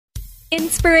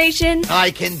Inspiration.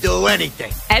 I can do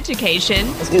anything.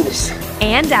 Education. Let's do this.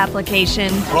 And application.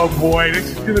 Oh boy, this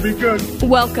is going to be good.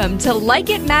 Welcome to Like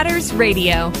It Matters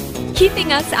Radio.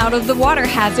 Keeping us out of the water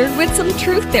hazard with some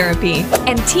truth therapy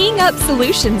and teeing up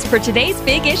solutions for today's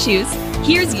big issues.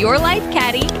 Here's your life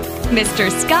caddy, Mr.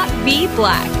 Scott V.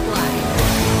 Black.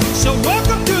 So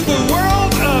welcome to the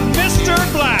world of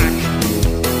Mr. Black.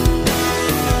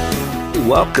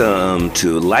 Welcome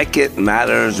to Like It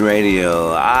Matters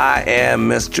Radio. I am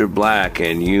Mr. Black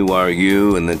and you are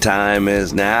you, and the time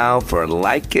is now for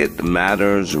Like It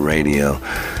Matters Radio.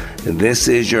 This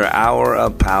is your hour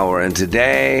of power, and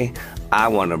today I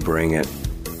want to bring it.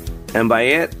 And by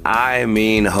it, I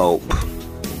mean hope.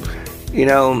 You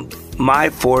know, my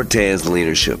forte is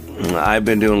leadership. I've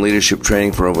been doing leadership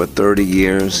training for over 30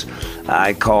 years.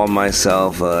 I call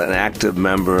myself an active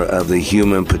member of the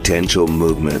Human Potential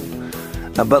Movement.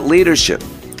 But leadership,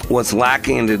 what's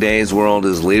lacking in today's world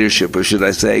is leadership, or should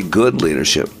I say good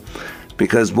leadership.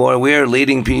 Because, boy, we are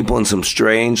leading people in some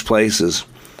strange places.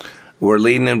 We're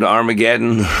leading them to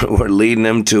Armageddon. We're leading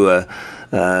them to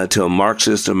a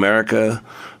Marxist America.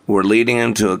 We're leading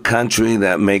them to a country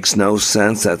that makes no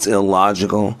sense, that's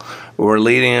illogical. We're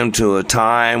leading them to a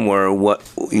time where what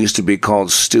used to be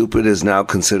called stupid is now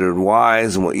considered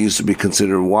wise, and what used to be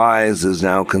considered wise is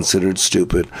now considered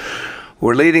stupid.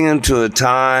 We're leading them to a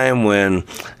time when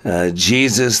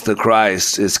Jesus the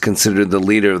Christ is considered the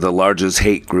leader of the largest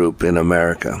hate group in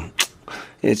America.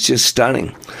 It's just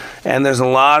stunning. And there's a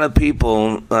lot of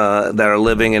people that are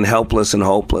living in helpless and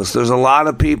hopeless. There's a lot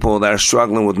of people that are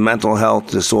struggling with mental health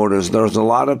disorders. There's a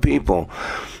lot of people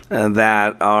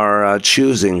that are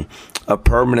choosing a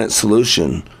permanent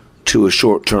solution to a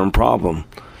short-term problem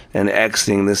and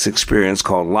exiting this experience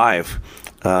called life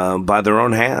by their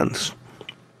own hands.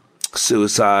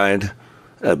 Suicide,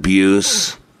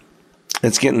 abuse.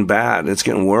 It's getting bad. It's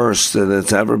getting worse than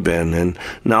it's ever been. And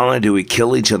not only do we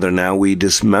kill each other now, we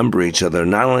dismember each other.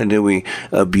 Not only do we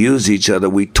abuse each other,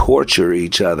 we torture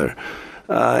each other.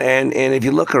 And if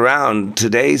you look around,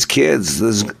 today's kids,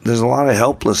 there's a lot of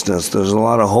helplessness. There's a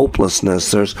lot of hopelessness.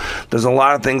 There's a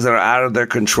lot of things that are out of their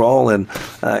control. And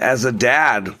as a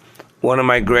dad, one of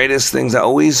my greatest things, I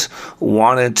always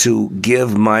wanted to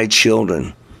give my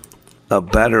children a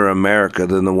better America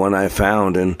than the one I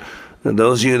found. And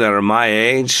those of you that are my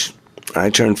age, I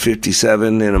turned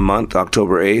 57 in a month,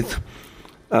 October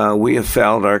 8th. We have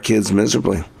failed our kids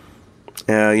miserably.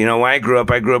 You know, when I grew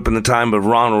up in the time of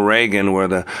Ronald Reagan, where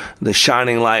the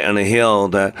shining light on a hill,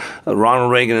 that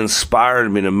Ronald Reagan inspired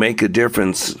me to make a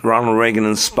difference. Ronald Reagan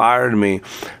inspired me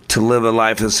to live a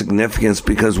life of significance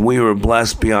because we were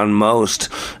blessed beyond most.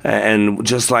 And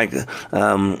just like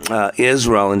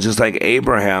Israel and just like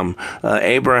Abraham,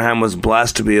 Abraham was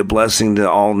blessed to be a blessing to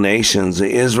all nations.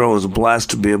 Israel was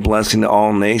blessed to be a blessing to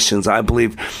all nations. I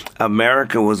believe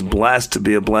America was blessed to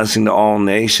be a blessing to all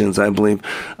nations. I believe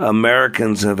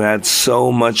Americans have had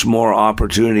so much more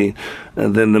opportunity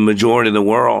than the majority of the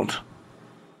world.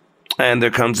 And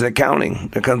there comes the accounting.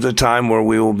 There comes a time where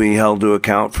we will be held to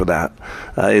account for that.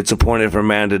 It's appointed for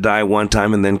man to die one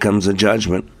time, and then comes the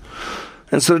judgment.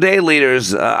 And so today,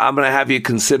 leaders, I'm going to have you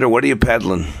consider, what are you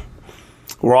peddling?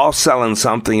 We're all selling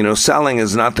something. You know, selling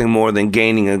is nothing more than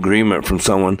gaining agreement from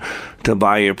someone to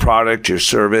buy your product, your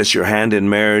service, your hand in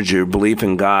marriage, your belief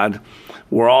in God.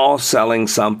 We're all selling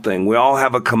something. We all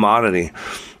have a commodity.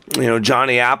 You know,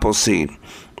 Johnny Appleseed.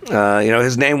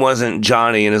 His name wasn't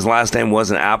Johnny and his last name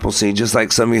wasn't Appleseed, just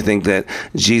like some of you think that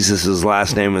Jesus'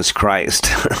 last name is Christ.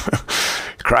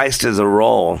 Christ is a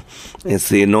role. It's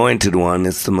the anointed one.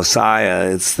 It's the Messiah.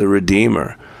 It's the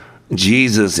Redeemer.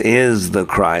 Jesus is the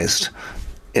Christ.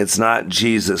 It's not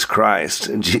Jesus Christ.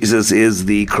 Jesus is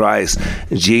the Christ.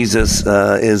 Jesus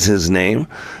is his name.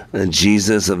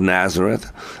 Jesus of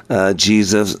Nazareth.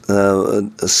 Jesus,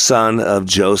 son of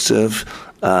Joseph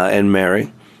and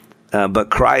Mary. But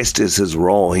Christ is his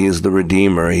role. He is the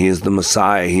Redeemer. He is the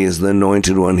Messiah. He is the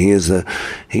Anointed One. He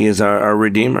is our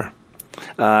Redeemer.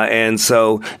 And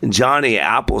so Johnny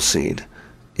Appleseed,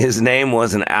 his name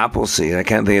wasn't Appleseed. I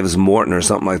can't think of his Morton or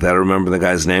something like that. I remember the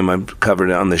guy's name. I've covered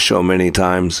it on the show many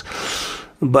times.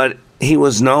 But he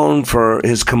was known for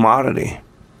his commodity.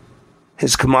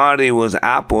 His commodity was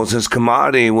apples. His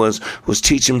commodity was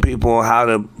teaching people how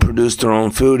to produce their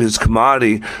own food. His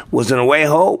commodity was, in a way,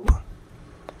 hope.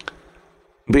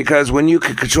 Because when you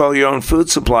could control your own food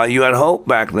supply, you had hope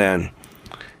back then.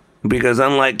 Because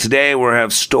unlike today, where we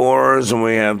have stores and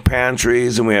we have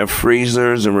pantries and we have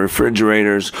freezers and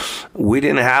refrigerators, we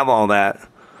didn't have all that.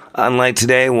 Unlike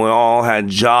today, we all had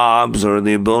jobs or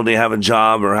the ability to have a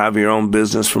job or have your own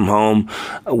business from home.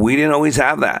 We didn't always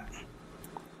have that.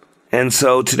 And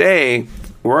so today,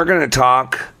 we're going to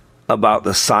talk about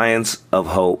the science of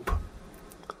hope.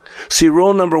 See,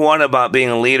 rule number one about being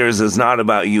a leader is not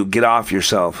about you. Get off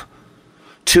yourself.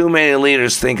 Too many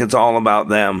leaders think it's all about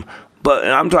them. But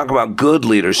I'm talking about good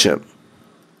leadership.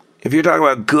 If you're talking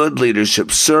about good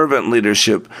leadership, servant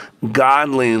leadership,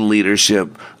 godly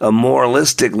leadership, a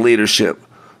moralistic leadership,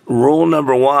 rule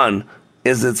number one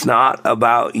is it's not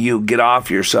about you. Get off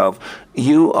yourself.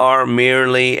 You are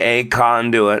merely a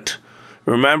conduit.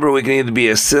 Remember, we can either be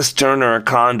a cistern or a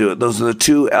conduit. Those are the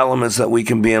two elements that we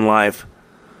can be in life.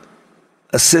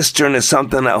 A cistern is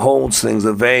something that holds things,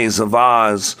 a vase, a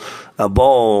vase, a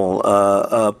bowl,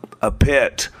 a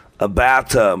pit, a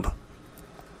bathtub.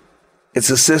 It's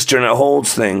a cistern that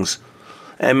holds things.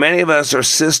 And many of us are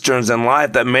cisterns in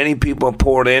life that many people have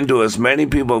poured into us. Many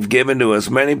people have given to us.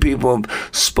 Many people have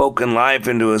spoken life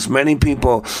into us. Many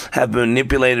people have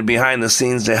manipulated behind the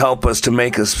scenes to help us, to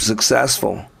make us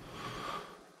successful.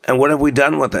 And what have we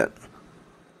done with it?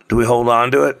 Do we hold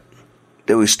on to it?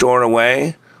 Do we store it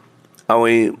away? Are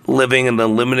we living in the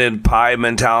limited pie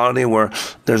mentality where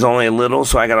there's only a little,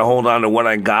 so I got to hold on to what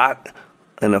I got?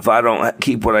 And if I don't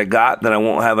keep what I got, then I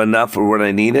won't have enough for when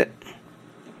I need it.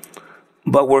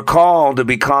 But we're called to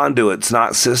be conduits,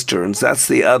 not cisterns. That's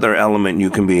the other element you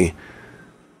can be.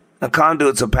 A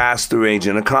conduit's a pass-through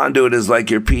agent. A conduit is like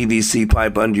your PVC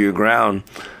pipe under your ground,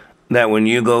 that when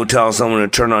you go tell someone to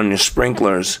turn on your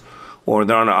sprinklers or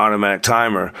they're on an automatic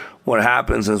timer, what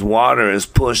happens is water is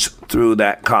pushed through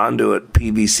that conduit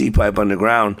PVC pipe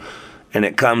underground, and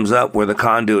it comes up where the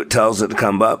conduit tells it to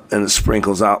come up, and it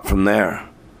sprinkles out from there.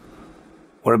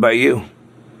 What about you?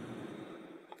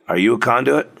 Are you a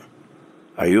conduit?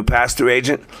 Are you a pass-through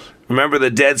agent? Remember,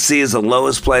 the Dead Sea is the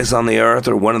lowest place on the earth,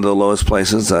 or one of the lowest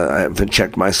places. I haven't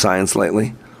checked my science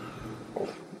lately.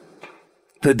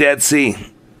 The Dead Sea.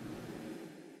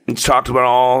 It's talked about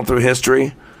all through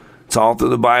history. It's all through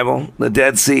the Bible. The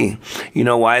Dead Sea. You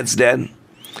know why it's dead?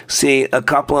 See, a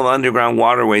couple of underground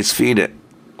waterways feed it.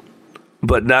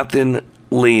 But nothing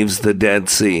leaves the Dead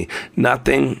Sea.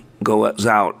 Nothing goes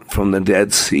out from the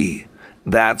Dead Sea.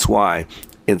 That's why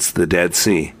it's the Dead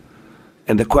Sea.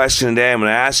 And the question today I'm going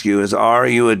to ask you is, are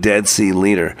you a Dead Sea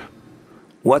leader?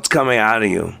 What's coming out of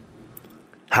you?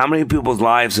 How many people's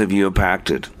lives have you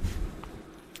impacted?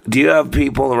 Do you have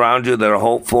people around you that are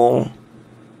hopeful?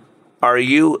 Are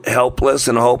you helpless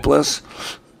and hopeless?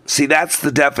 See, that's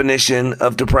the definition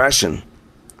of depression.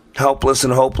 Helpless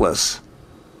and hopeless.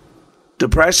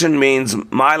 Depression means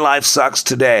my life sucks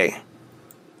today,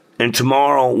 and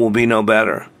tomorrow will be no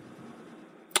better.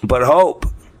 But hope,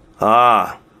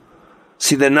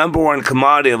 see, the number one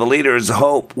commodity of a leader is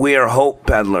hope. We are hope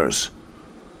peddlers.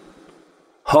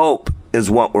 Hope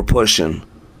is what we're pushing.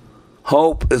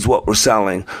 Hope is what we're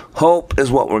selling. Hope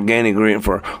is what we're gaining agreement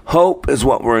for. Hope is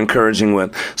what we're encouraging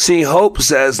with. See, hope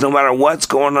says no matter what's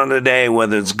going on today,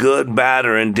 whether it's good, bad,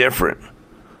 or indifferent,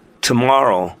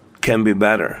 tomorrow can be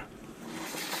better.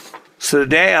 So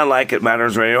today on Like It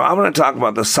Matters Radio, I'm going to talk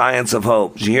about the science of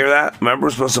hope. Did you hear that? Remember,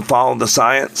 we're supposed to follow the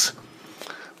science?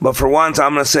 But for once,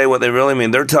 I'm going to say what they really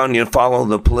mean. They're telling you to follow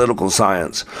the political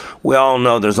science. We all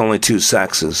know there's only two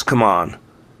sexes. Come on.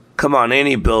 Come on,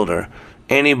 any builder.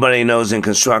 Anybody knows in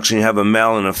construction you have a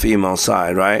male and a female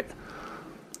side, right?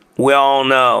 We all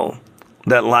know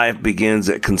that life begins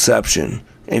at conception.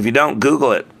 And if you don't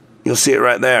Google it, you'll see it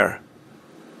right there.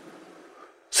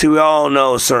 See, we all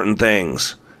know certain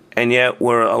things, and yet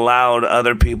we're allowed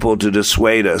other people to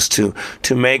dissuade us, to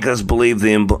make us believe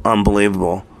the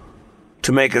unbelievable,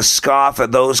 to make us scoff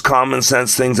at those common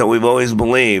sense things that we've always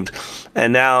believed,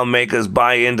 and now make us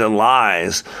buy into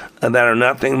lies that are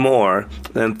nothing more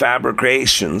than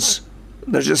fabrications.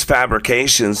 They're just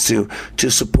fabrications to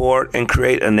support and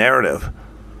create a narrative.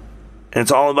 And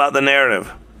it's all about the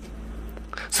narrative.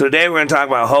 So today we're going to talk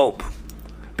about hope,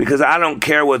 because I don't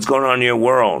care what's going on in your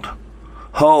world.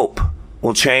 Hope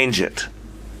will change it.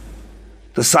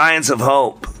 The science of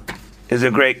hope is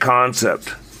a great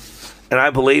concept, and I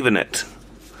believe in it.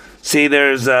 See,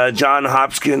 there's John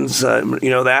Hopkins, you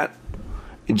know that?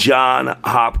 John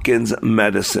Hopkins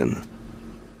Medicine.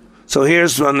 So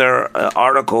here's from their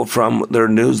article from their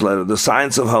newsletter, The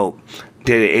Science of Hope,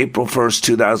 dated April 1st,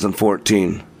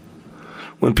 2014.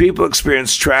 When people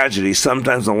experience tragedy,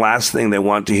 sometimes the last thing they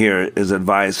want to hear is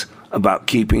advice about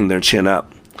keeping their chin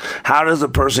up. How does a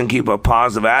person keep a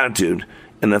positive attitude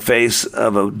in the face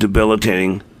of a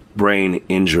debilitating brain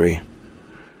injury?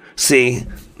 See,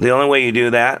 the only way you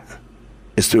do that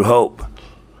is through hope.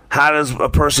 How does a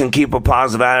person keep a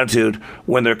positive attitude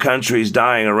when their country's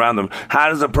dying around them? How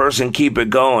does a person keep it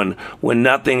going when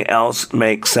nothing else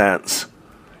makes sense?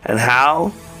 And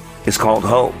how is called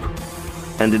hope.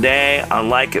 And today on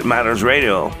Like It Matters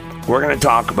Radio, we're going to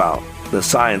talk about the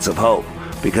science of hope,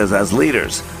 because as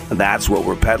leaders, that's what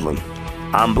we're peddling.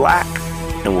 I'm Black,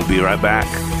 and we'll be right back.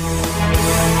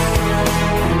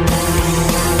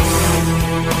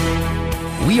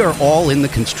 We are all in the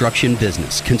construction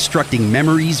business, constructing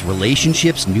memories,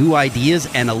 relationships, new ideas,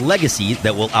 and a legacy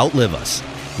that will outlive us.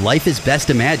 Life is best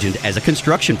imagined as a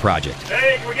construction project.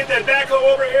 Hey, can we get that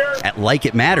backhoe over here? At Like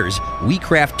It Matters, we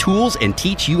craft tools and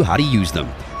teach you how to use them.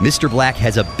 Mr. Black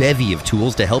has a bevy of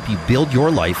tools to help you build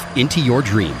your life into your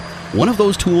dream. One of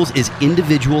those tools is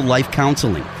individual life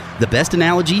counseling. The best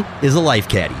analogy is a life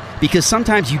caddy, because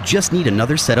sometimes you just need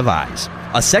another set of eyes.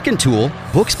 A second tool,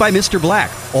 books by Mr. Black,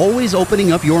 always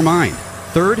opening up your mind.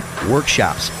 Third,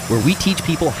 workshops, where we teach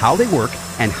people how they work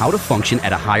and how to function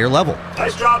at a higher level.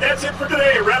 Nice job. That's it for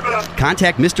today. Wrap it up.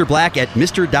 Contact Mr. Black at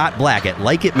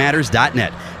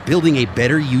mr.black@likeitmatters.net. Building a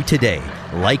better you today.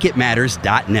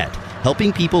 Likeitmatters.net.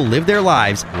 Helping people live their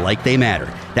lives like they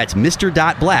matter. That's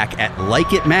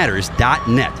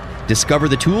mr.black@likeitmatters.net. Discover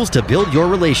the tools to build your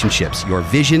relationships, your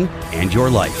vision, and your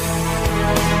life.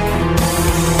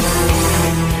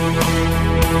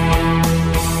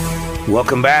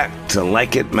 Welcome back to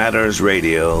Like It Matters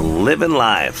Radio. Living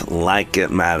life like it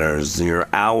matters. Your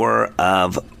hour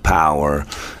of power.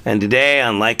 And today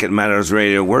on Like It Matters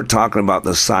Radio, we're talking about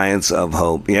the science of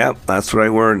hope. Yep, that's the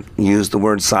right word. Use the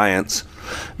word science.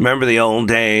 Remember the old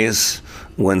days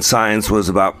when science was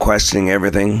about questioning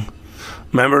everything?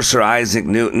 Remember Sir Isaac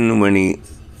Newton when he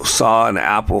saw an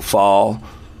apple fall,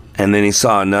 and then he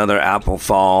saw another apple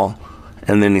fall,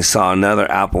 and then he saw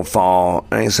another apple fall,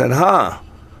 and he said,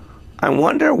 I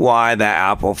wonder why that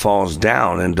apple falls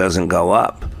down and doesn't go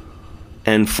up.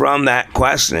 And from that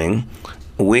questioning,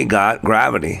 we got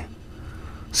gravity.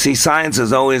 See, science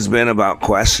has always been about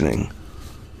questioning.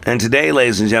 And today,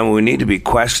 ladies and gentlemen, we need to be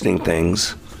questioning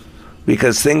things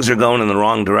because things are going in the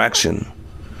wrong direction.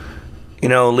 You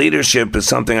know, leadership is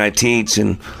something I teach,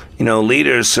 and, you know,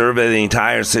 leaders survey the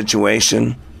entire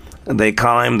situation. They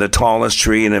climb the tallest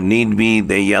tree, and if need be,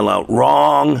 they yell out,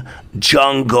 "Wrong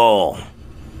jungle."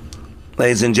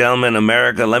 Ladies and gentlemen,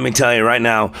 America, let me tell you right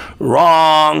now,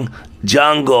 wrong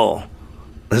jungle.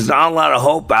 There's not a lot of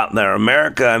hope out there.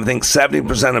 America, I think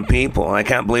 70% of people, and I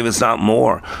can't believe it's not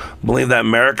more, believe that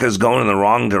America is going in the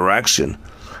wrong direction.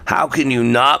 How can you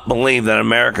not believe that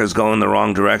America is going in the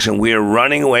wrong direction? We are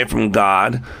running away from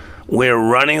God. We are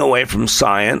running away from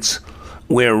science.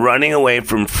 We are running away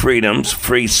from freedoms,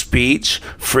 free speech,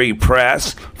 free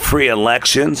press, free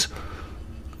elections.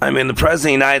 I mean, the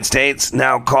President of the United States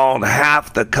now called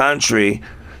half the country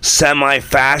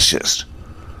semi-fascist.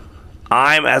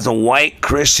 I'm, as a white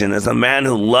Christian, as a man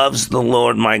who loves the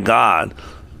Lord my God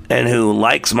and who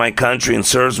likes my country and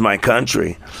serves my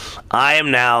country, I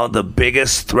am now the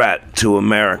biggest threat to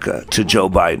America, to Joe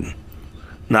Biden.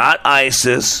 Not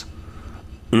ISIS,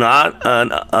 not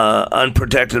an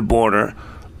unprotected border,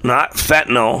 not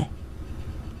fentanyl,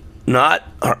 not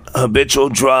habitual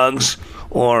drugs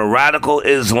or radical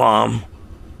Islam,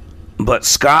 but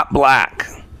Scott Black,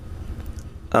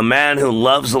 a man who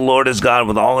loves the Lord his God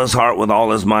with all his heart, with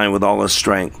all his mind, with all his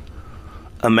strength.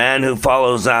 A man who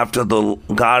follows after the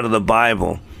God of the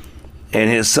Bible and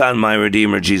his son, my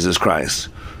Redeemer, Jesus Christ.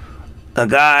 A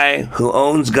guy who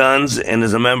owns guns and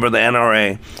is a member of the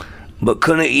NRA, but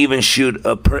couldn't even shoot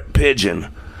a pigeon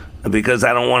because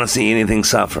I don't want to see anything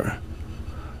suffer.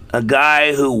 A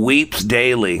guy who weeps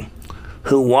daily,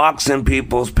 who walks in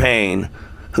people's pain,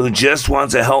 who just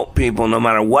wants to help people no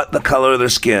matter what the color of their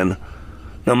skin,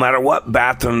 no matter what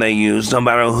bathroom they use, no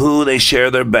matter who they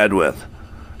share their bed with.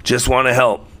 Just want to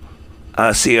help.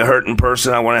 I see a hurting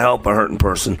person, I want to help a hurting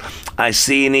person. I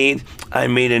see a need, I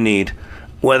meet a need.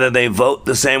 Whether they vote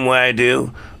the same way I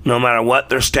do, no matter what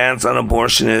their stance on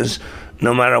abortion is,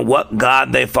 no matter what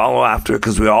God they follow after,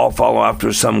 because we all follow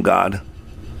after some God.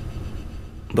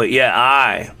 But yet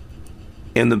I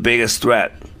am the biggest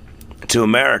threat to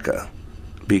America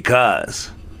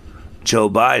because Joe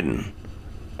Biden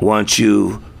wants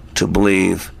you to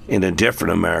believe in a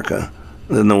different America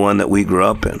than the one that we grew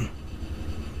up in.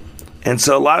 And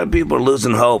so a lot of people are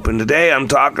losing hope. And today I'm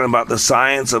talking about the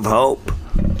science of hope.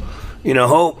 You know,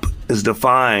 hope is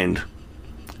defined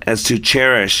as to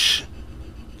cherish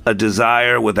a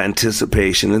desire with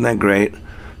anticipation. Isn't that great?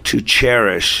 To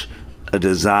cherish a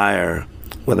desire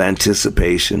with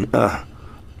anticipation.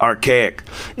 Archaic.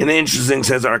 And the interesting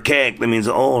says archaic, that means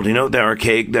old. You know what the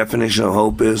archaic definition of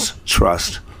hope is?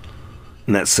 Trust.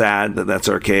 Isn't that sad that that's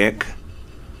archaic?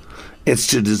 It's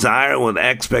to desire with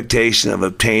expectation of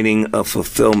obtaining a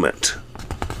fulfillment.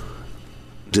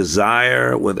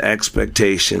 Desire with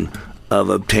expectation of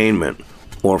obtainment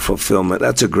or fulfillment.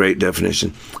 That's a great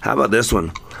definition. How about this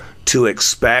one? To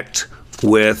expect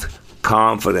with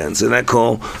confidence. Isn't that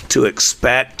cool? To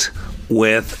expect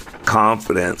with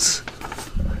confidence.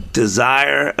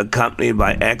 Desire accompanied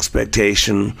by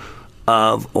expectation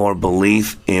of or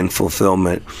belief in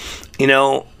fulfillment. You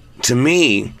know, to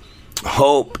me,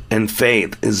 hope and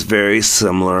faith is very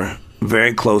similar,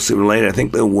 very closely related. I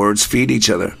think the words feed each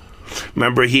other.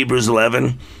 Remember Hebrews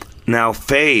 11? Now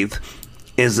faith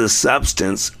is the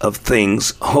substance of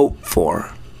things hoped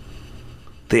for,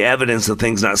 the evidence of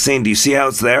things not seen. Do you see how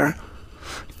it's there?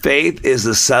 Faith is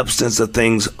the substance of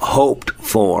things hoped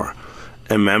for.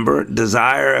 And remember,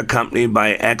 desire accompanied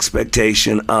by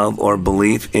expectation of or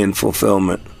belief in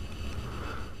fulfillment.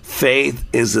 Faith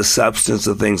is the substance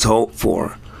of things hoped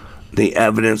for, the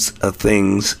evidence of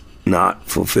things not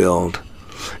fulfilled.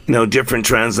 You know, different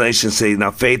translations say,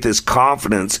 now faith is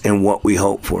confidence in what we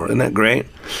hope for. Isn't that great?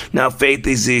 Now faith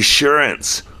is the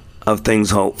assurance of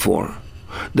things hoped for,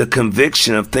 the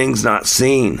conviction of things not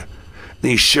seen,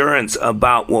 the assurance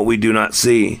about what we do not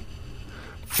see.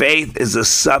 Faith is the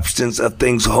substance of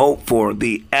things hoped for,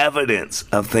 the evidence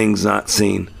of things not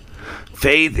seen.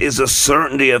 Faith is a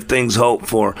certainty of things hoped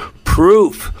for,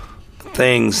 proof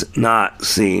things not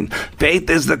seen. Faith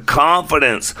is the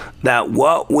confidence that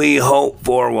what we hope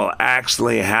for will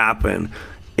actually happen.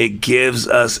 It gives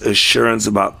us assurance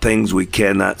about things we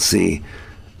cannot see.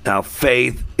 Now,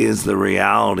 faith is the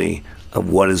reality of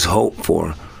what is hoped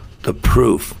for, the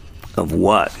proof of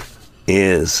what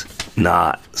is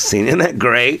not seen. Isn't that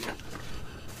great?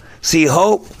 See,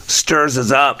 hope stirs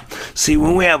us up. See,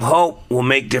 when we have hope, we'll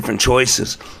make different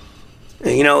choices.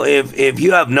 You know, if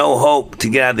you have no hope to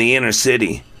get out of the inner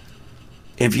city,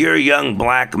 if you're a young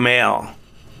black male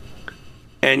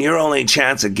and your only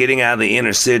chance of getting out of the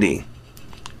inner city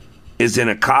is in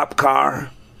a cop car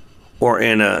or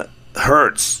in a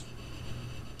Hertz,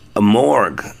 a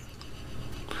morgue,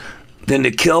 then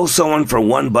to kill someone for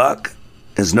 $1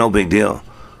 is no big deal.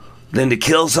 Then to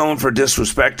kill someone for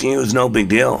disrespecting you is no big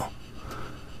deal.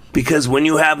 Because when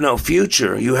you have no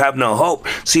future, you have no hope.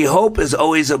 See, hope is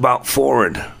always about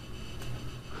forward.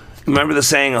 Remember the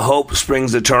saying, hope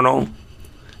springs eternal?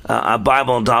 At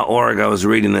Bible.org, I was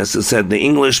reading this. It said, the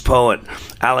English poet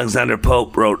Alexander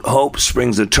Pope wrote, hope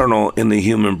springs eternal in the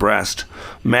human breast.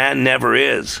 Man never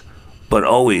is, but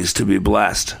always to be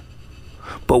blessed.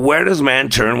 But where does man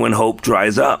turn when hope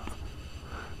dries up?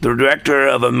 The director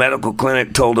of a medical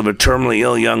clinic told of a terminally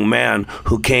ill young man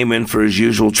who came in for his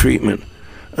usual treatment.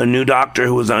 A new doctor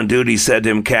who was on duty said to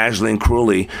him casually and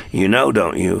cruelly, you know,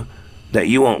 don't you, that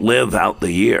you won't live out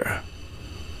the year.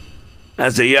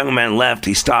 As the young man left,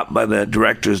 he stopped by the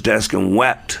director's desk and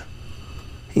wept.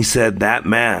 He said, that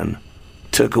man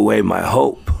took away my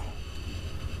hope.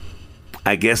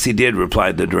 I guess he did,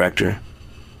 replied the director.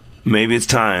 Maybe it's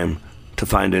time to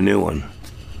find a new one.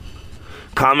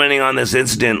 Commenting on this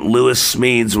incident, Lewis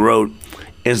Smedes wrote,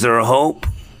 is there a hope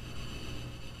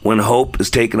when hope is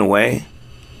taken away?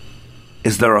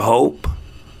 Is there a hope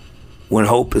when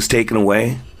hope is taken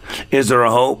away? Is there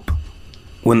a hope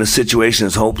when the situation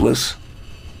is hopeless?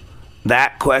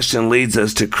 That question leads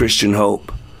us to Christian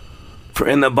hope. For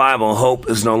in the Bible, hope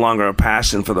is no longer a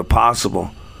passion for the possible.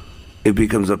 It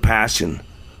becomes a passion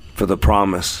for the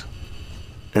promise.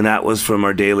 And that was from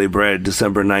Our Daily Bread,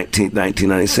 December 19th,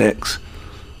 1996.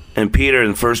 And Peter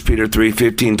in 1 Peter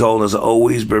 3:15 told us,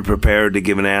 always be prepared to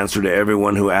give an answer to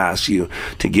everyone who asks you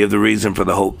to give the reason for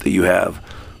the hope that you have.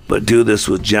 But do this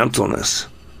with gentleness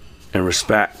and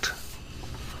respect.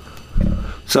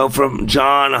 So from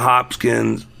John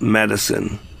Hopkins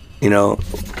Medicine, you know,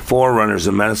 forerunners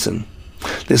of medicine.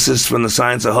 This is from the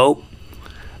Science of Hope,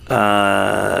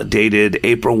 dated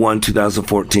April 1,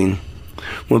 2014.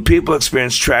 When people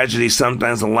experience tragedy,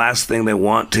 sometimes the last thing they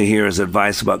want to hear is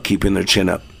advice about keeping their chin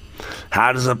up.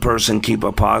 How does a person keep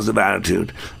a positive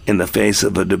attitude in the face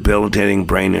of a debilitating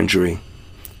brain injury?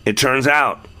 It turns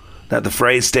out that the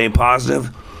phrase stay positive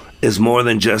is more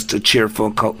than just a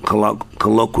cheerful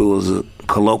colloquialism.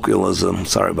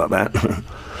 Sorry about that.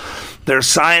 There's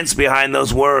science behind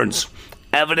those words.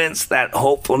 Evidence that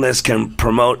hopefulness can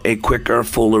promote a quicker,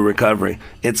 fuller recovery.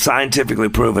 It's scientifically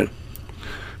proven.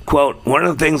 Quote, one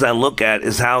of the things I look at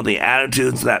is how the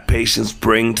attitudes that patients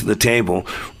bring to the table,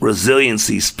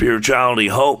 resiliency, spirituality,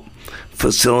 hope,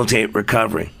 facilitate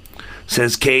recovery.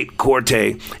 Says Kate Corte,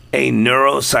 a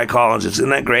neuropsychologist.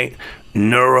 Isn't that great?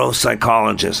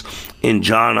 Neuropsychologist in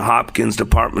John Hopkins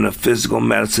Department of Physical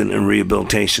Medicine and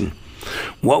Rehabilitation.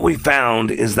 What we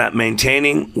found is that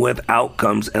maintaining with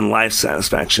outcomes and life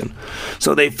satisfaction.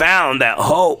 So they found that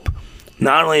hope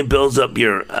not only builds up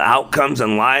your outcomes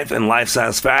in life and life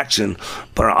satisfaction,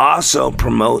 but also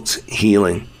promotes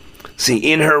healing. See,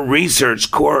 in her research,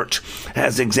 Court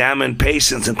has examined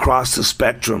patients across the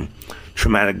spectrum: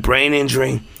 traumatic brain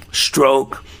injury,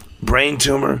 stroke, brain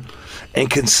tumor, and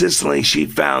consistently she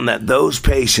found that those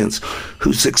patients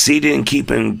who succeeded in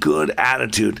keeping good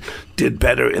attitude did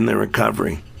better in their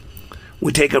recovery.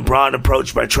 We take a broad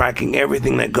approach by tracking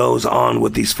everything that goes on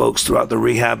with these folks throughout the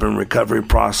rehab and recovery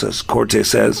process, Corte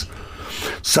says.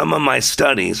 Some of my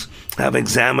studies have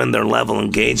examined their level of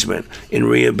engagement in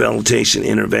rehabilitation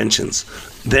interventions.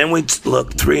 Then we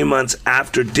look 3 months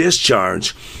after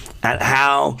discharge at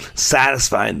how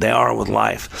satisfied they are with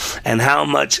life and how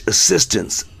much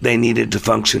assistance they needed to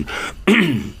function.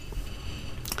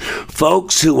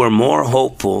 Folks who were more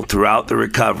hopeful throughout the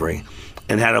recovery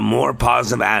and had a more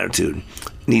positive attitude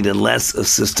needed less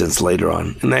assistance later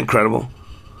on. Isn't that incredible?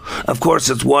 Of course,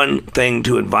 it's one thing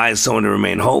to advise someone to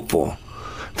remain hopeful.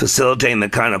 Facilitating the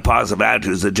kind of positive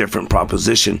attitude is a different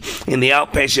proposition. In the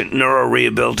outpatient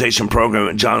neurorehabilitation program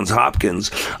at Johns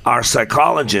Hopkins, our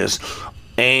psychologists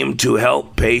aim to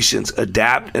help patients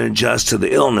adapt and adjust to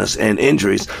the illness and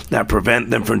injuries that prevent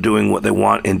them from doing what they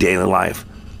want in daily life.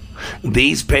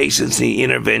 These patients need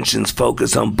interventions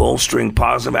focused on bolstering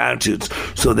positive attitudes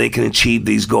so they can achieve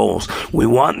these goals. We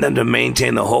want them to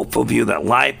maintain the hopeful view that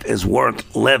life is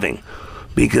worth living,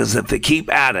 because if they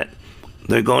keep at it,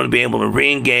 they're going to be able to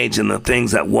re-engage in the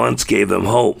things that once gave them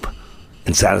hope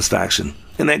and satisfaction.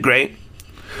 Isn't that great?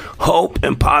 Hope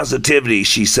and positivity,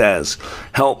 she says,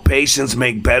 help patients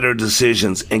make better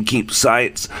decisions and keep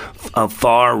sight of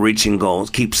far-reaching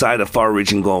goals.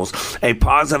 A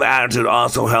positive attitude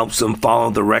also helps them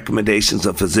follow the recommendations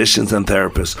of physicians and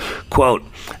therapists. Quote,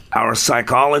 our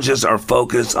psychologists are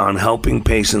focused on helping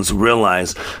patients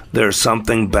realize there's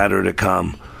something better to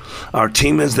come. Our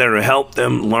team is there to help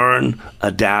them learn,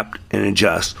 adapt, and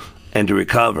adjust, and to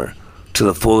recover to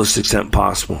the fullest extent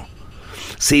possible.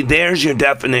 See, there's your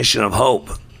definition of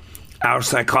hope. Our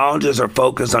psychologists are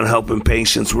focused on helping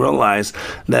patients realize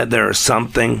that there is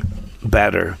something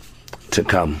better to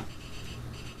come.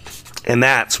 And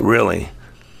that's really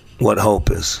what hope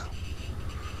is.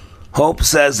 Hope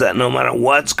says that no matter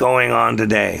what's going on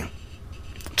today,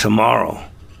 tomorrow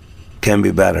can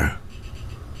be better.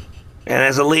 And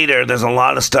as a leader, there's a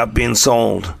lot of stuff being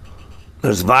sold.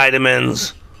 There's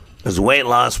vitamins, there's weight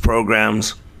loss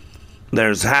programs,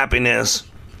 there's happiness.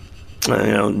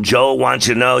 Joe wants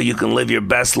you to know you can live your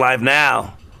best life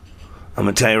now. I'm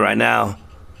going to tell you right now,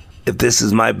 if this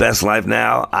is my best life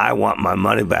now, I want my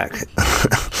money back.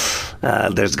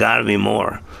 There's got to be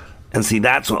more. And see,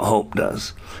 that's what hope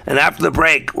does. And after the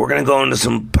break, we're going to go into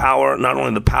some power, not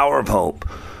only the power of hope,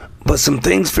 but some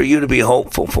things for you to be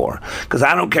hopeful for. Because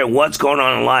I don't care what's going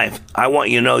on in life. I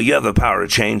want you to know you have the power to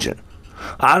change it.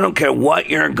 I don't care what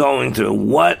you're going through,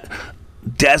 what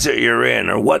desert you're in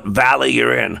or what valley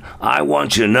you're in. I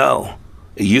want you to know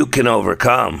you can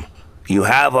overcome. You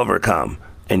have overcome,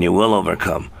 and you will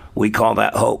overcome. We call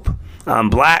that hope. I'm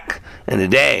Black, and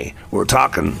today we're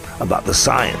talking about the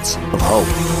science of hope.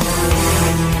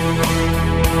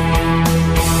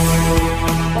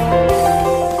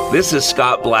 This is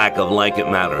Scott Black of Like It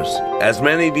Matters. As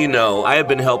many of you know, I have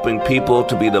been helping people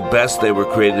to be the best they were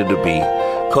created to be.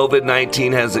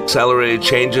 COVID-19 has accelerated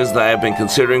changes that I have been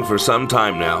considering for some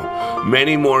time now.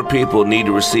 Many more people need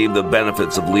to receive the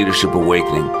benefits of Leadership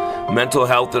Awakening. Mental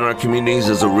health in our communities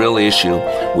is a real issue.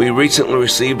 We recently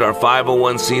received our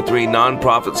 501c3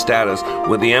 nonprofit status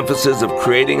with the emphasis of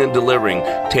creating and delivering,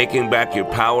 taking back your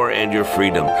power and your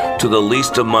freedom to the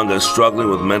least among us struggling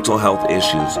with mental health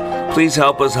issues. Please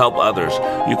help us help others.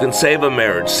 You can save a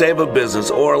marriage, save a business,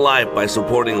 or a life by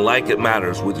supporting Like It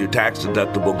Matters with your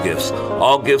tax-deductible gifts.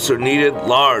 All gifts are needed,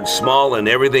 large, small, and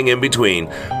everything in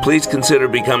between. Please consider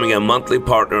becoming a monthly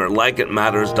partner at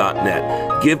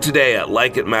likeitmatters.net. Give today at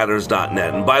likeitmatters.net.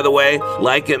 And by the way,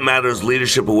 Like It Matters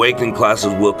Leadership Awakening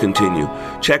classes will continue.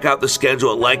 Check out the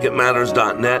schedule at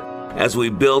likeitmatters.net as we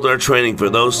build our training for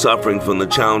those suffering from the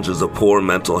challenges of poor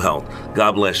mental health.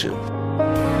 God bless you.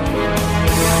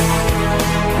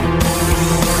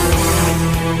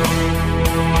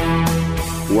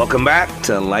 Welcome back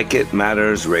to Like It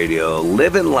Matters Radio.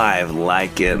 Living life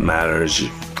like it matters.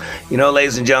 You know,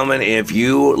 ladies and gentlemen, if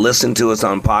you listen to us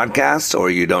on podcasts or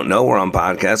you don't know we're on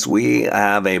podcasts, we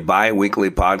have a bi-weekly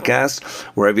podcast.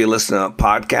 Wherever you listen to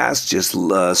podcasts, just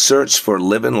search for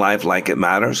Living Life Like It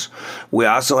Matters. We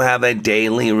also have a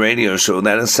daily radio show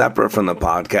that is separate from the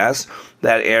podcast.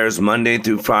 that airs Monday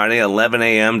through Friday, 11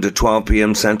 a.m. to 12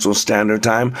 p.m. Central Standard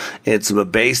Time. It's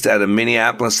based out of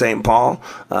Minneapolis, St. Paul.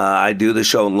 I do the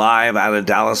show live out of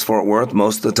Dallas, Fort Worth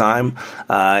most of the time.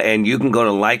 And you can go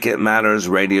to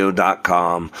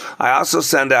likeitmattersradio.com. I also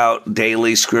send out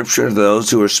daily scripture to those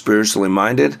who are spiritually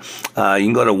minded. You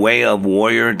can go to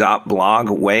wayofwarrior.blog,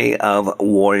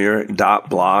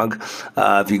 wayofwarrior.blog.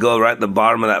 If you go right at the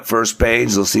bottom of that first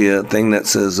page, you'll see a thing that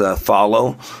says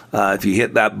follow. If you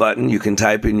hit that button, you can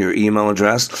type in your email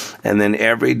address, and then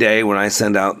every day when I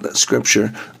send out the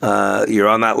scripture, you're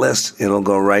on that list. It'll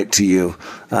go right to you.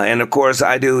 And of course,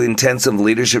 I do intensive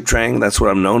leadership training. That's what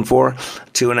I'm known for.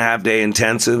 2.5-day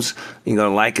intensives. You can go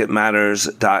to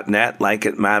likeitmatters.net,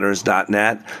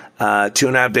 likeitmatters.net.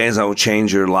 2.5 days, I will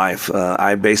change your life.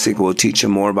 I basically will teach you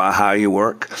more about how you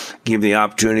work, give you the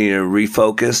opportunity to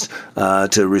refocus,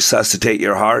 to resuscitate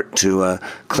your heart, to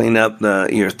clean up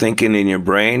your thinking in your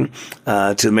brain,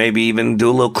 to maybe even do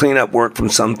a little cleanup work from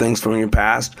some things from your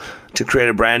past, to create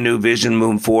a brand new vision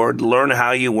moving forward. Learn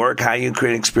how you work, how you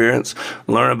create experience.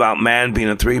 Learn about man being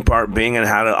a 3-part being and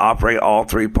how to operate all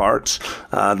 3 parts.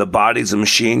 The body's a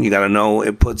machine. You got to know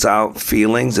it puts out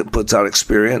feelings, it puts out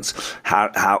experience.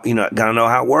 How you got to know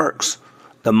how it works.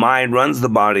 The mind runs the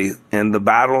body, and the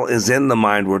battle is in the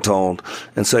mind, we're told.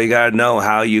 And so you got to know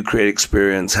how you create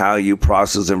experience, how you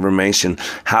process information,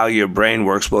 how your brain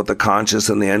works, both the conscious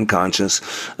and the unconscious.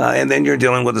 And then you're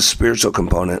dealing with a spiritual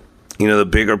component. The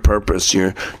bigger purpose,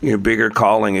 your bigger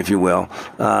calling, if you will.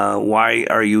 Why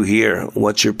are you here?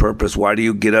 What's your purpose? Why do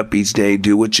you get up each day,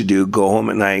 do what you do, go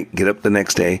home at night, get up the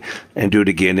next day, and do it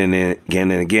again and again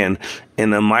and again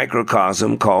in a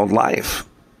microcosm called life?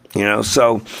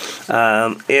 So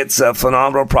it's a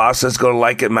phenomenal process. Go to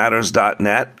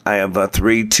likeitmatters.net. I have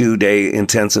 3 2-day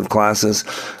intensive classes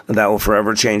that will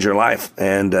forever change your life.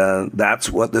 And that's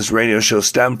what this radio show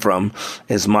stemmed from,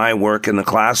 is my work in the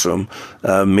classroom.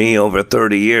 Me over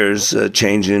 30 years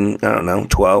changing,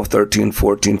 12, 13,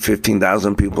 14,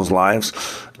 15,000 people's lives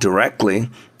directly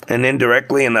and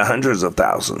indirectly in the hundreds of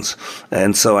thousands.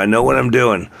 And so I know what I'm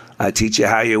doing. I teach you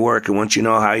how you work. And once you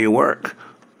know how you work,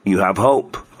 you have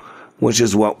hope, which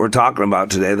is what we're talking about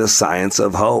today, the science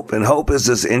of hope. And hope is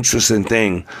this interesting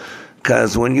thing,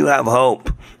 because when you have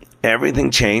hope, everything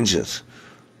changes.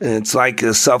 It's like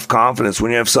a self-confidence.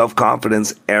 When you have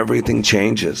self-confidence, everything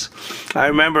changes. I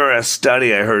remember a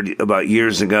study I heard about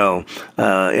years ago.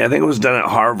 I think it was done at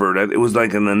Harvard. It was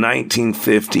like in the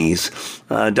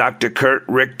 1950s. Dr. Kurt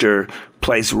Richter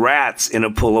placed rats in a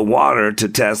pool of water to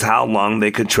test how long they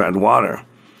could tread water.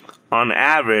 On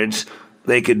average,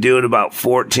 they could do it about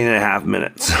 14 and a half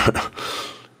minutes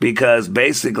because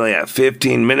basically at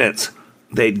 15 minutes,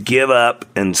 they'd give up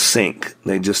and sink.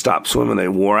 They'd just stop swimming. They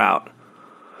wore out.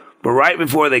 But right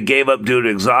before they gave up due to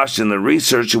exhaustion, the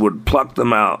researcher would pluck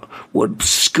them out, would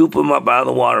scoop them up out of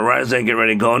the water right as they get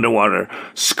ready to go into water,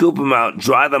 scoop them out,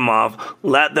 dry them off,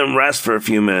 let them rest for a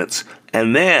few minutes,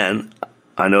 and then,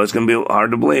 I know it's going to be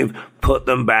hard to believe, put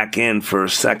them back in for a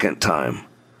second time.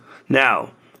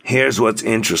 Now, here's what's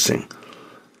interesting.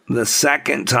 The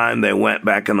second time they went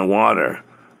back in the water,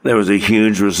 there was a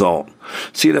huge result.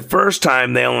 See, the first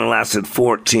time they only lasted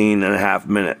 14 and a half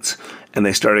minutes, and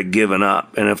they started giving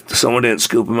up. And if someone didn't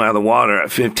scoop them out of the water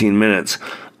at 15 minutes,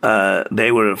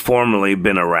 they would have formerly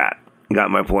been a rat.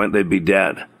 Got my point? They'd be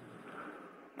dead.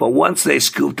 But once they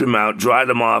scooped them out, dried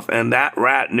them off, and that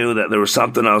rat knew that there was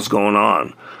something else going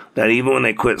on, that even when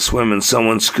they quit swimming,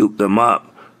 someone scooped them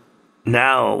up.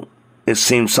 Now, it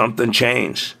seems something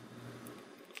changed.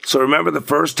 So remember the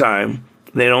first time,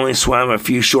 they'd only swam a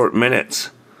few short minutes.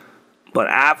 But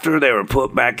after they were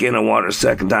put back in the water a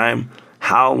second time,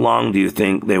 how long do you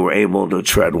think they were able to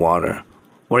tread water?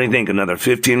 What do you think, another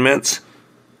 15 minutes?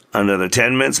 Another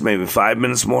 10 minutes? Maybe 5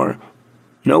 minutes more?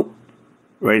 Nope.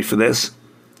 Ready for this?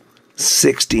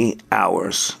 60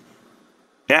 hours.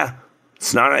 Yeah,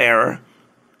 it's not an error.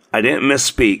 I didn't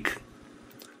misspeak.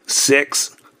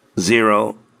 60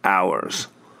 hours.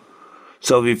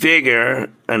 So if you figure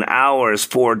an hour is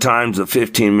 4 times the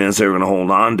 15 minutes they're going to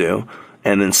hold on to,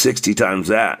 and then 60 times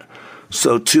that.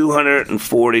 So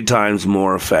 240 times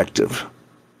more effective.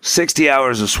 60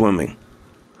 hours of swimming.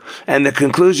 And the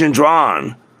conclusion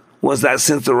drawn was that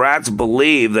since the rats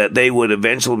believed that they would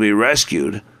eventually be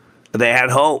rescued, they had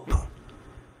hope.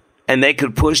 And they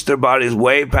could push their bodies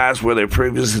way past where they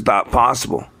previously thought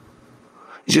possible.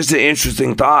 It's just an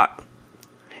interesting thought.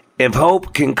 If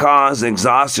hope can cause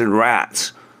exhausted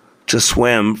rats to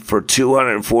swim for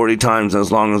 240 times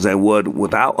as long as they would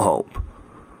without hope,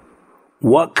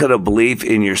 what could a belief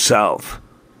in yourself,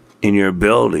 in your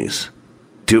abilities,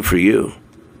 do for you?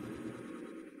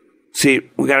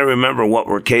 See, we got to remember what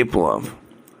we're capable of.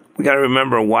 We got to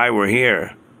remember why we're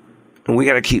here. And we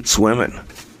got to keep swimming.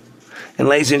 And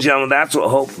ladies and gentlemen, that's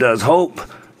what hope does. Hope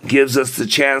gives us the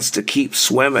chance to keep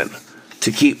swimming,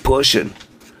 to keep pushing.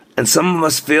 And some of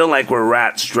us feel like we're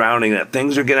rats drowning, that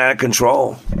things are getting out of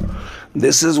control.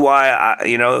 This is why,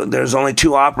 there's only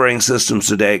 2 operating systems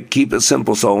today. Keep it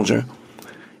simple, soldier.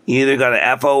 You either got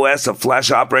a FOS, a flesh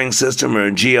operating system, or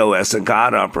a GOS, a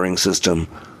God operating system.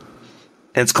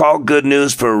 It's called good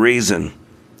news for a reason,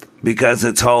 because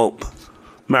it's hope.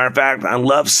 Matter of fact, I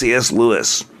love C.S.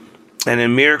 Lewis. And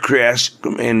in Mere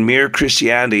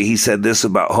Christianity, he said this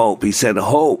about hope. He said,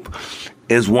 hope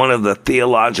is one of the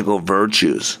theological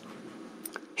virtues.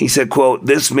 He said, quote,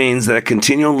 this means that a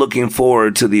continual looking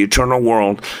forward to the eternal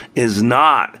world is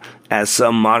not, as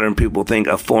some modern people think,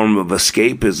 a form of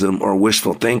escapism or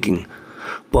wishful thinking,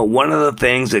 but one of the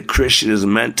things that Christian is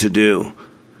meant to do.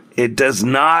 It does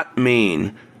not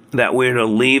mean that we're to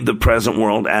leave the present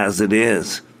world as it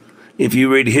is. If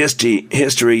you read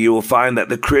history, you will find that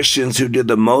the Christians who did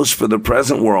the most for the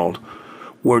present world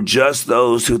were just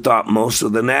those who thought most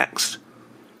of the next.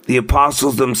 The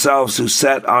apostles themselves who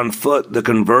set on foot the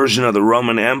conversion of the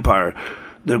Roman Empire,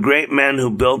 the great men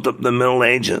who built up the Middle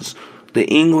Ages, the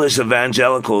English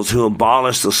evangelicals who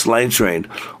abolished the slave trade,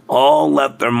 all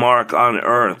left their mark on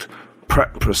earth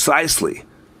precisely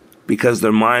because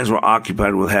their minds were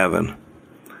occupied with heaven.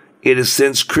 It is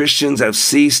since Christians have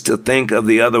ceased to think of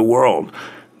the other world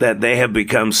that they have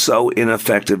become so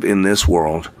ineffective in this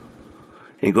world.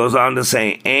 He goes on to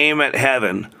say, aim at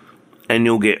heaven and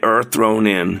you'll get earth thrown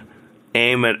in.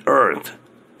 Aim at earth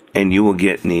and you will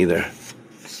get neither.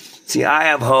 See, I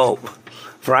have hope.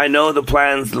 For I know the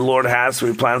plans the Lord has for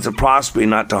me, plans to prosper me,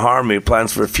 not to harm me,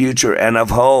 plans for a future and of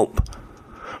hope.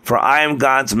 For I am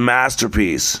God's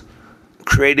masterpiece,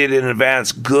 created in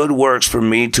advance good works for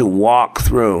me to walk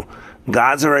through.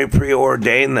 God's already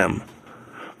preordained them.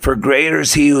 For greater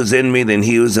is he who is in me than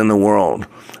he who is in the world.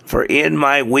 For in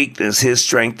my weakness his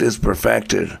strength is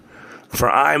perfected. For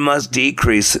I must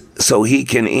decrease so he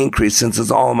can increase, since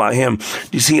it's all about him.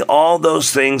 You see, all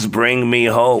those things bring me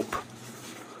hope.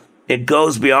 It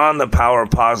goes beyond the power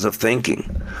of positive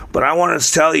thinking. But I want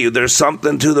to tell you, there's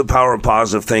something to the power of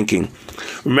positive thinking.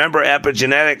 Remember,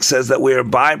 epigenetics says that we are a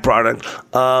byproduct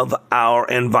of our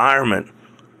environment.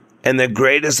 And the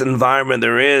greatest environment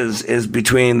there is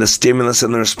between the stimulus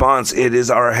and the response. It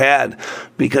is our head,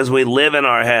 because we live in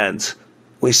our heads.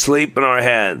 We sleep in our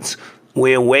heads.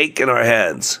 We awake in our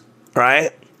heads,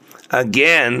 right?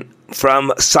 Again,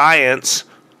 from science,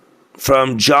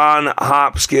 from John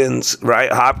Hopkins, right?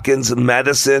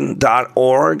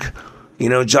 HopkinsMedicine.org. You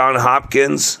know, John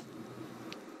Hopkins.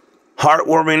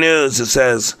 Heartwarming news, it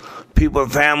says, people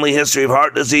with family history of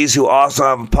heart disease who also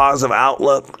have a positive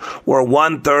outlook were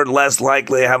 1/3 less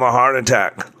likely to have a heart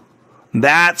attack.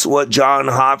 That's what John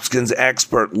Hopkins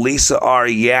expert Lisa R.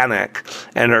 Yannick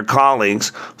and her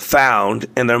colleagues found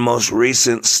in their most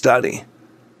recent study.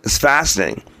 It's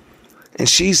fascinating. And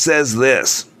she says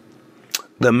this: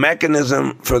 the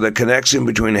mechanism for the connection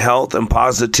between health and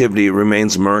positivity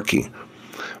remains murky.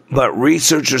 But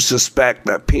researchers suspect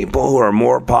that people who are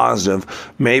more positive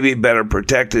may be better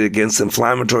protected against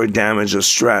inflammatory damage of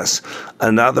stress.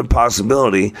 Another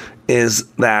possibility is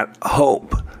that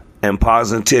hope and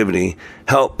positivity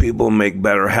help people make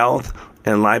better health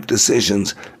and life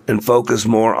decisions and focus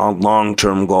more on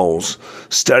long-term goals.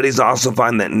 Studies also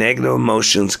find that negative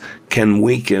emotions can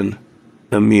weaken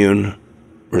immune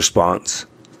response.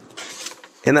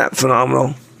 Isn't that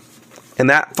phenomenal? And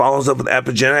that follows up with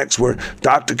epigenetics, where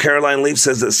Dr. Caroline Leaf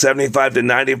says that 75 to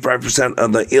 95%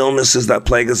 of the illnesses that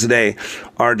plague us today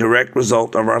are a direct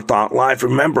result of our thought life.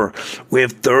 Remember, we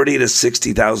have 30 to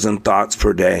 60,000 thoughts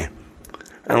per day.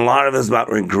 And a lot of it is about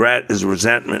regret, is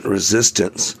resentment,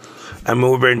 resistance. I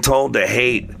mean, we're being told to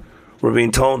hate. We're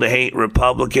being told to hate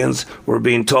Republicans. We're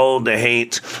being told to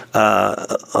hate,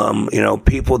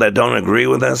 people that don't agree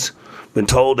with us. Been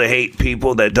told to hate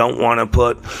people that don't want to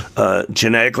put a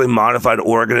genetically modified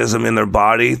organism in their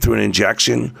body through an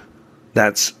injection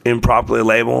that's improperly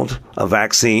labeled a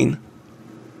vaccine.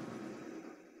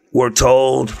 We're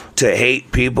told to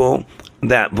hate people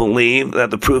that believe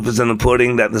that the proof is in the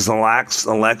pudding, that this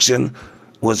election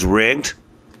was rigged,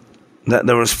 that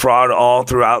there was fraud all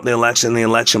throughout the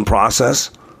election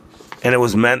process, and it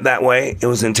was meant that way. It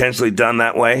was intentionally done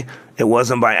that way. It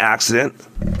wasn't by accident.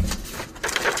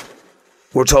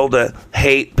 We're told to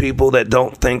hate people that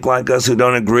don't think like us, who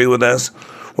don't agree with us.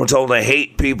 We're told to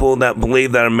hate people that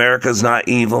believe that America's not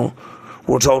evil.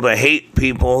 We're told to hate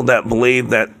people that believe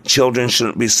that children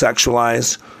shouldn't be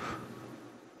sexualized.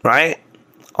 Right?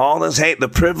 All this hate, the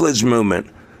privilege movement,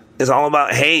 is all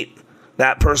about hate.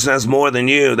 That person has more than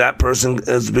you. That person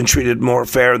has been treated more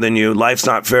fair than you. Life's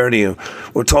not fair to you.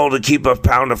 We're told to keep a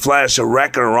pound of flesh, a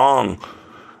record of wrong.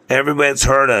 Everybody's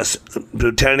hurt us,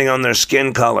 depending on their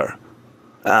skin color.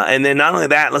 And then not only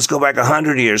that, let's go back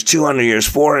 100 years, 200 years,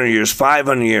 400 years,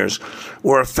 500 years.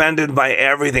 We're offended by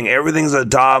everything. Everything's a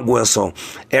dog whistle.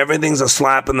 Everything's a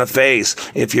slap in the face.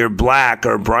 If you're black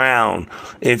or brown,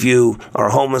 if you are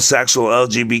homosexual,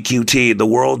 LGBTQ, the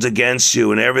world's against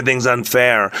you and everything's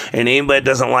unfair. And anybody that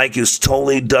doesn't like you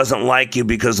totally doesn't like you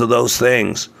because of those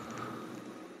things.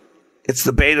 It's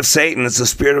the bait of Satan. It's the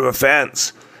spirit of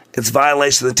offense. It's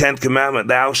violation of the 10th commandment,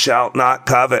 thou shalt not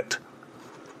covet.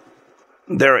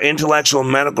 There are intellectual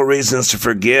and medical reasons to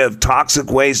forgive. Toxic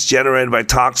waste generated by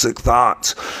toxic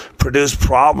thoughts produce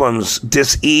problems,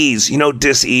 dis-ease. You know,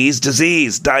 dis-ease,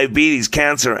 disease, diabetes,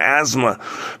 cancer, asthma.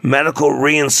 Medical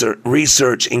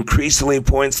research increasingly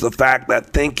points to the fact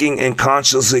that thinking and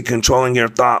consciously controlling your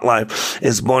thought life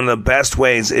is one of the best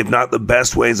ways, if not the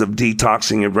best ways, of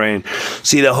detoxing your brain.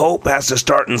 See, the hope has to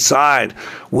start inside.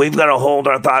 We've got to hold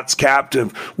our thoughts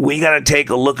captive. We got to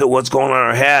take a look at what's going on in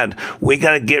our head. We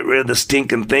got to get rid of the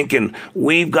stinking thinking.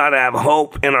 We've got to have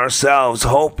hope in ourselves,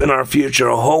 hope in our future,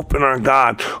 hope in our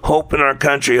God, hope in our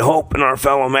country, hope in our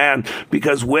fellow man,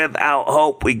 because without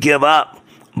hope, we give up.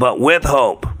 But with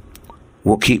hope,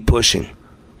 we'll keep pushing.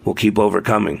 We'll keep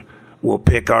overcoming. We'll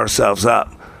pick ourselves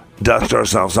up, dust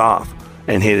ourselves off,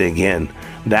 and hit it again.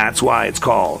 That's why it's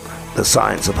called the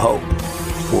science of hope.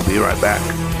 We'll be right back.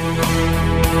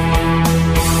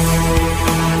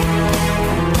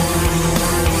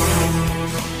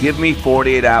 Give me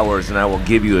 48 hours and I will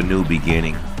give you a new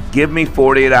beginning. Give me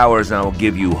 48 hours and I will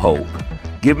give you hope.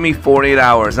 Give me 48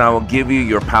 hours and I will give you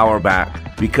your power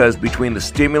back. Because between the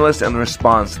stimulus and the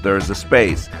response, there is a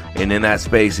space. And in that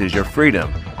space is your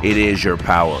freedom. It is your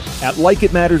power. At Like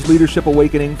It Matters Leadership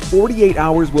Awakening, 48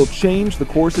 hours will change the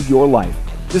course of your life.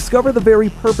 Discover the very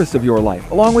purpose of your life,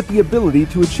 along with the ability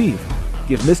to achieve.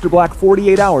 Give Mr. Black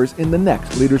 48 hours in the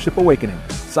next Leadership Awakening.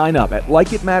 Sign up at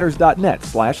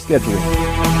likeitmatters.net/scheduling.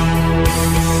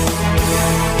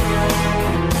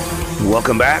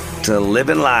 Welcome back to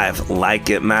Living Life Like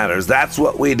It Matters. That's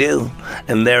what we do.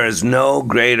 And there is no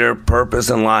greater purpose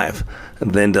in life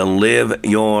than to live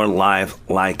your life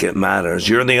like it matters.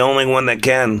 You're the only one that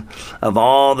can. Of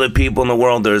all the people in the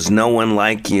world, there's no one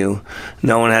like you.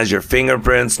 No one has your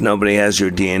fingerprints. Nobody has your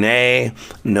DNA.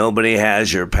 Nobody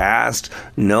has your past.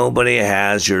 Nobody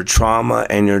has your trauma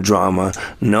and your drama.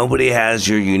 Nobody has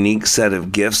your unique set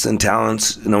of gifts and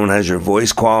talents. No one has your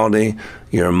voice quality,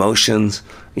 your emotions.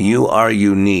 You are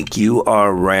unique. You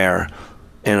are rare.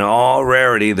 In all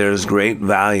rarity, there's great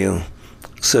value.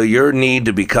 So your need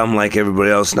to become like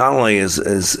everybody else not only is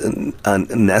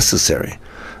unnecessary,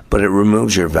 but it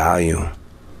removes your value.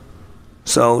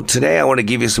 So today I want to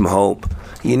give you some hope.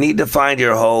 You need to find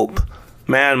your hope.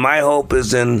 Man, my hope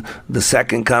is in the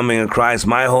second coming of Christ.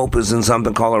 My hope is in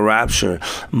something called a rapture.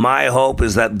 My hope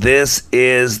is that this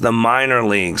is the minor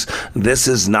leagues. This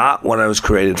is not what I was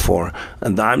created for.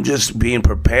 And I'm just being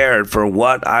prepared for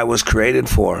what I was created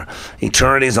for.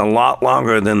 Eternity is a lot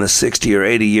longer than the 60 or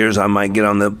 80 years I might get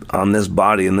on this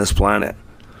body, in this planet.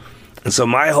 And so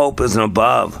my hope isn't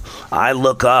above. I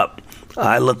look up.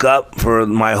 I look up for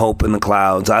my hope in the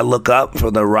clouds. I look up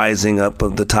for the rising up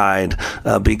of the tide,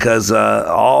 because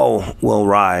all will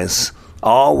rise.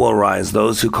 All will rise,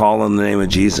 those who call on the name of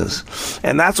Jesus.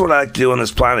 And that's what I like to do on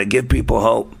this planet, give people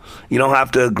hope. You don't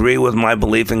have to agree with my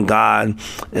belief in God.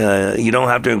 You don't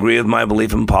have to agree with my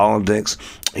belief in politics.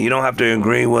 You don't have to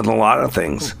agree with a lot of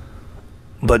things.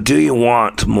 But do you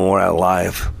want more out of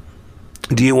life?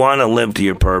 Do you want to live to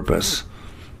your purpose?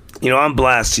 You know, I'm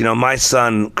blessed. You know, my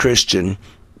son, Christian,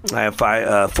 I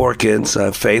have 4 kids.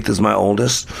 Faith is my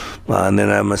oldest. And then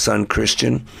I have my son,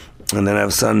 Christian. And then I have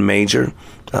a son, Major.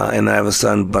 And I have a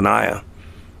son, Benaiah.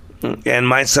 And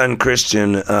my son,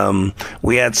 Christian,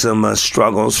 we had some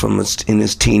struggles in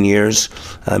his teen years.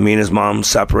 Me and his mom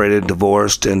separated,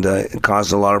 divorced, and it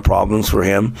caused a lot of problems for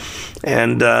him.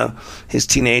 And his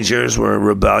teenage years were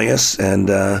rebellious. And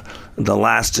the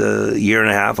last year and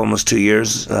a half, almost 2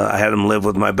 years, I had him live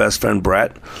with my best friend,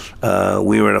 Brett.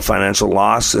 We were in a financial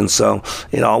loss, and so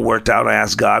it all worked out. I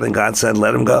asked God, and God said,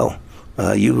 let him go.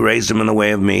 You raised him in the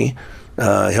way of me.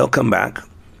 He'll come back.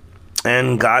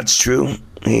 And God's true.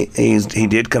 He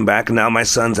did come back, and now my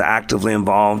son's actively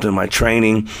involved in my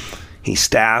training. He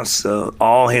staffs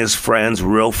all his friends,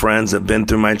 real friends, have been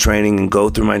through my training and go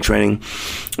through my training.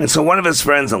 And so one of his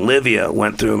friends, Olivia,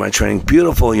 went through my training.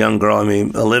 Beautiful young girl. I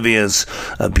mean, Olivia's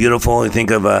beautiful. You think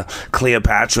of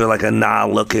Cleopatra, like a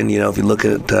Nile looking. You know, if you look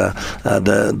at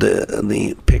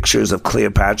the pictures of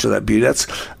Cleopatra, that beauty,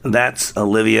 that's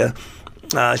Olivia.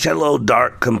 She had a little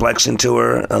dark complexion to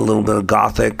her, a little bit of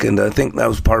gothic, and I think that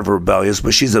was part of her rebellious.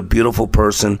 But she's a beautiful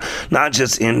person, not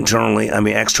just externally,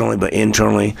 but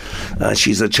internally.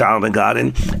 She's a child of God,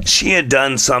 and she had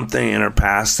done something in her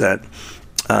past that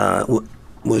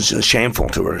was shameful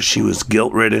to her. She was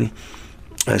guilt-ridden.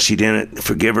 She didn't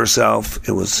forgive herself.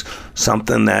 It was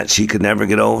something that she could never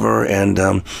get over,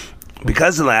 and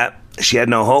because of that, she had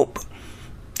no hope.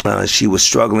 She was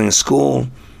struggling in school.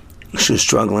 She was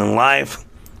struggling in life,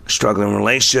 struggling in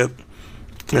relationship.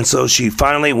 And so she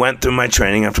finally went through my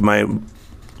training after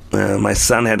my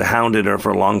son had hounded her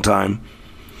for a long time.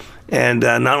 And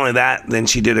not only that, then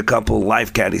she did a couple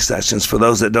Life Caddy sessions. For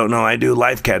those that don't know, I do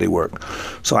Life Caddy work.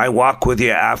 So I walk with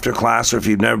you after class, or if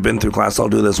you've never been through class, I'll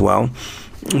do this as well.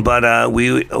 But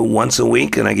we once a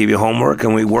week, and I give you homework,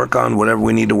 and we work on whatever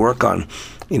we need to work on.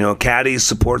 You know, a caddy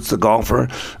supports the golfer.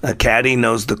 A caddy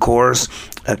knows the course.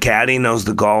 A caddy knows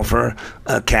the golfer.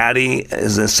 A caddy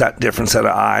is a different set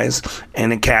of eyes.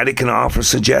 And a caddy can offer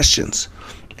suggestions.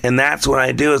 And that's what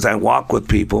I do, is I walk with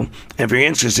people. If you're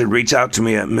interested, reach out to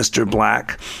me at Mr.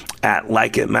 Black at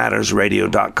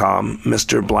likeitmattersradio.com.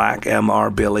 Mr. Black,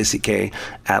 MRBLACK,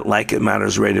 at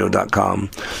likeitmattersradio.com.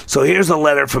 So here's a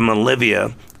letter from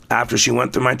Olivia after she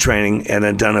went through my training and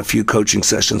had done a few coaching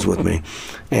sessions with me.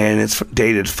 And it's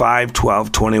dated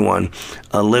 5/12/21.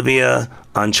 Olivia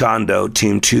Anchondo,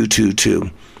 Team 222.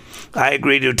 I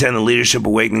agreed to attend the Leadership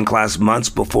Awakening class months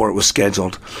before it was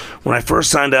scheduled. When I first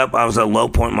signed up, I was at a low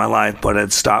point in my life, but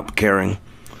had stopped caring.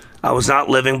 I was not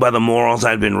living by the morals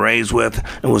I'd been raised with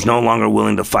and was no longer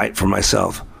willing to fight for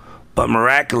myself. But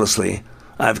miraculously,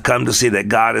 I've come to see that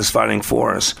God is fighting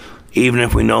for us, even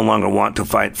if we no longer want to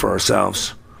fight for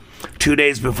ourselves. 2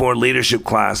 days before leadership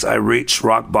class, I reached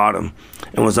rock bottom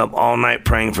and was up all night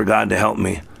praying for God to help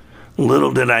me.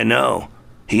 Little did I know,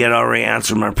 He had already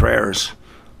answered my prayers.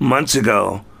 Months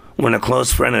ago, when a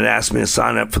close friend had asked me to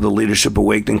sign up for the Leadership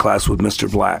Awakening class with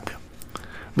Mr. Black.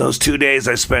 Those 2 days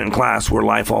I spent in class were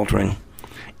life-altering.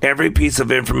 Every piece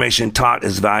of information taught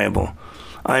is valuable.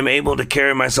 I'm able to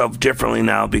carry myself differently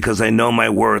now because I know my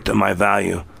worth and my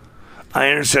value. I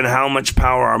understand how much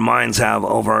power our minds have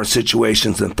over our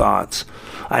situations and thoughts.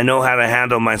 I know how to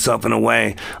handle myself in a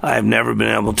way I have never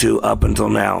been able to up until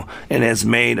now, and it has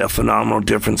made a phenomenal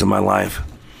difference in my life.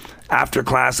 After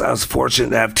class, I was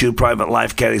fortunate to have 2 private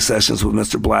Life Caddy sessions with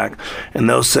Mr. Black, and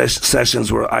those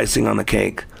sessions were icing on the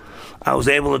cake. I was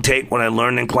able to take what I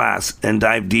learned in class and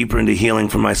dive deeper into healing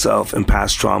for myself and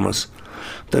past traumas.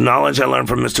 The knowledge I learned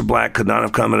from Mr. Black could not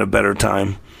have come at a better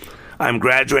time. I'm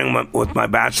graduating with my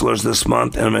bachelor's this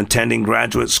month, and I'm attending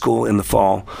graduate school in the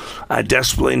fall. I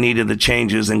desperately needed the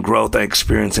changes and growth I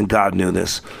experienced, and God knew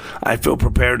this. I feel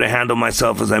prepared to handle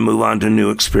myself as I move on to new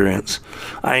experience.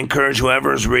 I encourage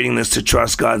whoever is reading this to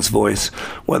trust God's voice,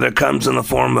 whether it comes in the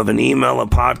form of an email, a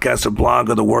podcast, a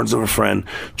blog, or the words of a friend.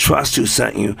 Trust who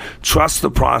sent you, trust the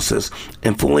process,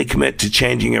 and fully commit to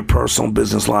changing your personal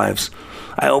business lives.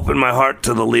 I opened my heart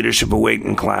to the Leadership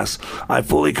Awakening class. I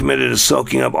fully committed to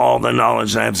soaking up all the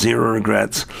knowledge, and I have zero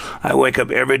regrets. I wake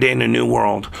up every day in a new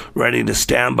world, ready to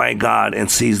stand by God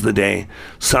and seize the day,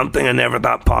 something I never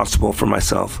thought possible for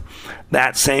myself.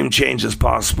 That same change is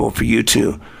possible for you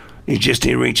too. You just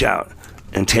need to reach out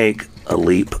and take a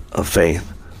leap of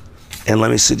faith. And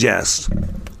let me suggest,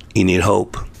 you need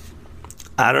hope.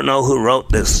 I don't know who wrote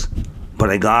this, but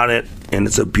I got it, and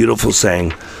it's a beautiful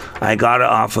saying. I got it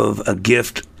off of a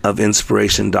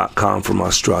giftofinspiration.com from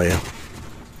Australia.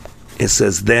 It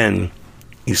says, then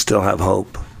you still have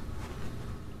hope.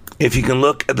 If you can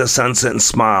look at the sunset and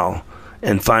smile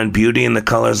and find beauty in the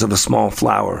colors of a small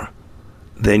flower,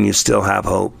 then you still have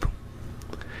hope.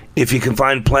 If you can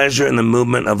find pleasure in the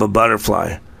movement of a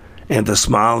butterfly and the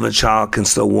smile of a child can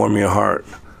still warm your heart,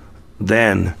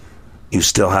 then you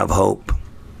still have hope.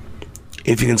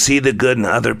 If you can see the good in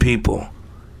other people,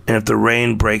 and if the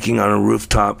rain breaking on a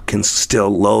rooftop can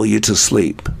still lull you to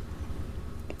sleep,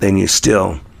 then you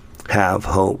still have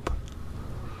hope.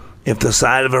 If the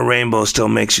sight of a rainbow still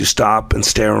makes you stop and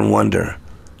stare and wonder,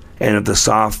 and if the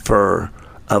soft fur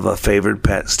of a favored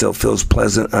pet still feels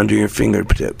pleasant under your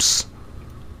fingertips,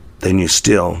 then you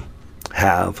still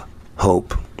have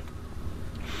hope.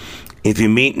 If you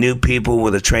meet new people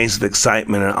with a trace of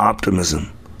excitement and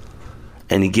optimism,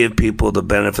 and you give people the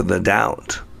benefit of the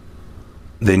doubt,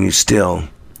 then you still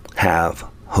have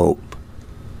hope.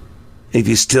 If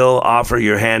you still offer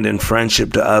your hand in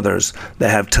friendship to others that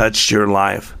have touched your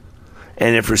life,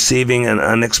 and if receiving an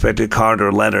unexpected card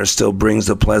or letter still brings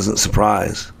a pleasant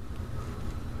surprise,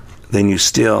 then you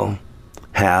still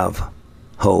have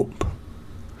hope.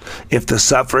 If the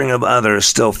suffering of others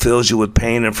still fills you with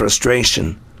pain and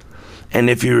frustration, And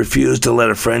if you refuse to let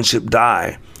a friendship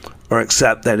die or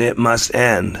accept that it must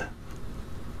end,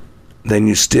 then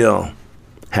you still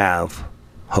have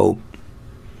hope.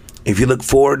 If you look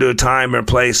forward to a time or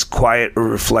place, quiet or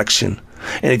reflection,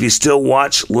 and if you still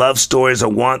watch love stories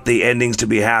or want the endings to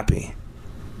be happy,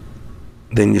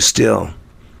 then you still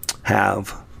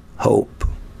have hope.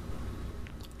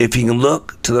 If you can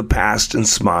look to the past and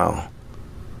smile,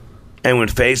 and when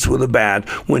faced with the bad,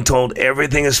 when told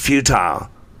everything is futile,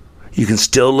 you can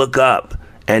still look up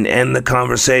and end the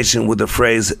conversation with the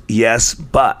phrase, yes,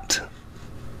 but,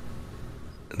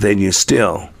 then you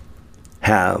still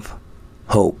have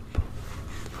hope.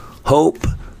 Hope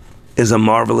is a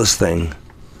marvelous thing.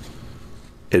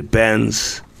 It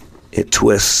bends, it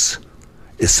twists,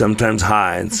 it sometimes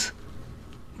hides,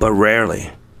 but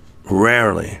rarely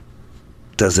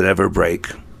does it ever break.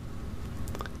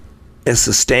 It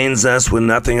sustains us when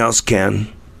nothing else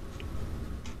can.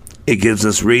 It gives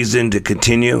us reason to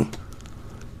continue.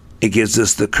 It gives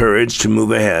us the courage to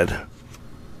move ahead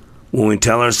when we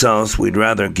tell ourselves we'd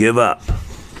rather give up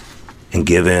and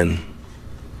give in.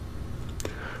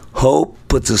 Hope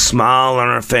puts a smile on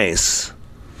our face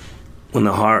when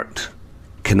the heart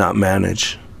cannot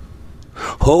manage.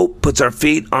 Hope puts our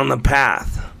feet on the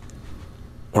path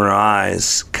when our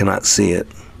eyes cannot see it.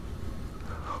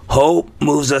 Hope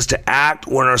moves us to act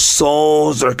when our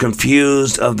souls are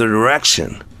confused of the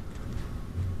direction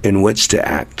in which to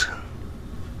act.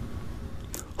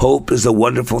 Hope is a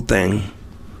wonderful thing,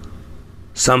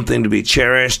 something to be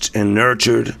cherished and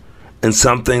nurtured, and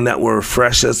something that will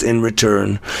refresh us in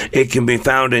return. It can be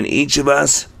found in each of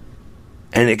us,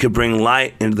 and it can bring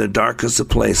light into the darkest of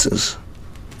places.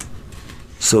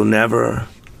 So never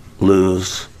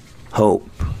lose hope.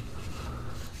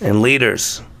 And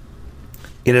leaders,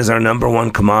 it is our number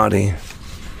one commodity.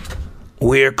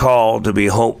 We are called to be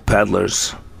hope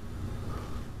peddlers.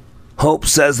 Hope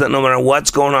says that no matter what's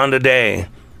going on today,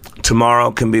 tomorrow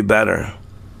can be better.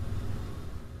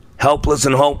 Helpless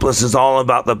and hopeless is all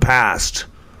about the past.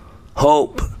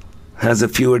 Hope has a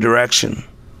fewer direction,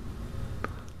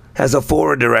 has a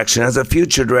forward direction, has a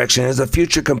future direction, has a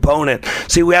future component.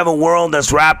 See, we have a world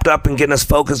that's wrapped up in getting us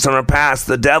focused on our past.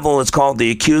 The devil is called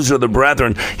the accuser of the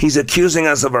brethren. He's accusing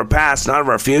us of our past, not of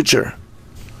our future.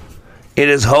 It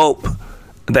is hope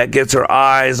that gets our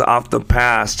eyes off the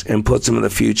past and puts them in the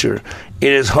future.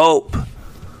 It is hope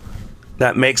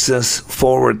that makes us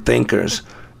forward thinkers.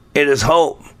 It is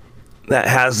hope that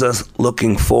has us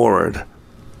looking forward.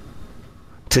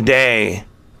 Today,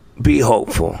 be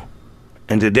hopeful.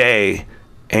 And today,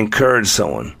 encourage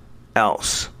someone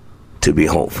else to be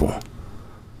hopeful.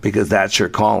 Because that's your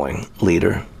calling,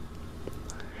 leader.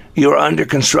 You're under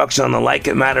construction on the Like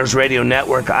It Matters Radio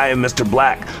Network. I am Mr.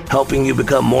 Black, helping you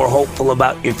become more hopeful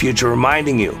about your future,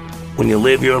 reminding you, when you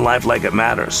live your life like it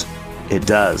matters, it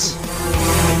does.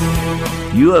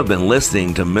 You have been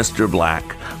listening to Mr.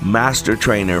 Black, Master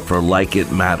Trainer for Like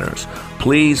It Matters.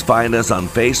 Please find us on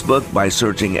Facebook by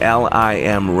searching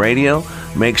LIM Radio.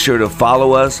 Make sure to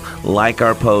follow us, like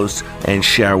our posts, and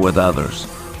share with others.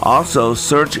 Also,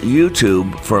 search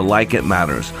YouTube for Like It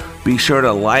Matters. Be sure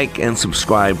to like and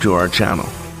subscribe to our channel.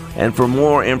 And for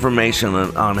more information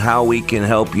on how we can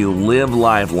help you live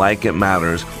life like it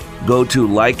matters, go to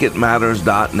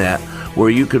likeitmatters.net, where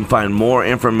you can find more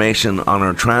information on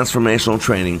our transformational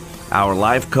training, our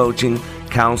life coaching,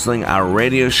 counseling, our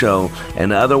radio show,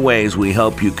 and other ways we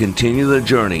help you continue the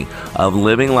journey of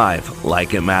living life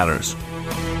like it matters.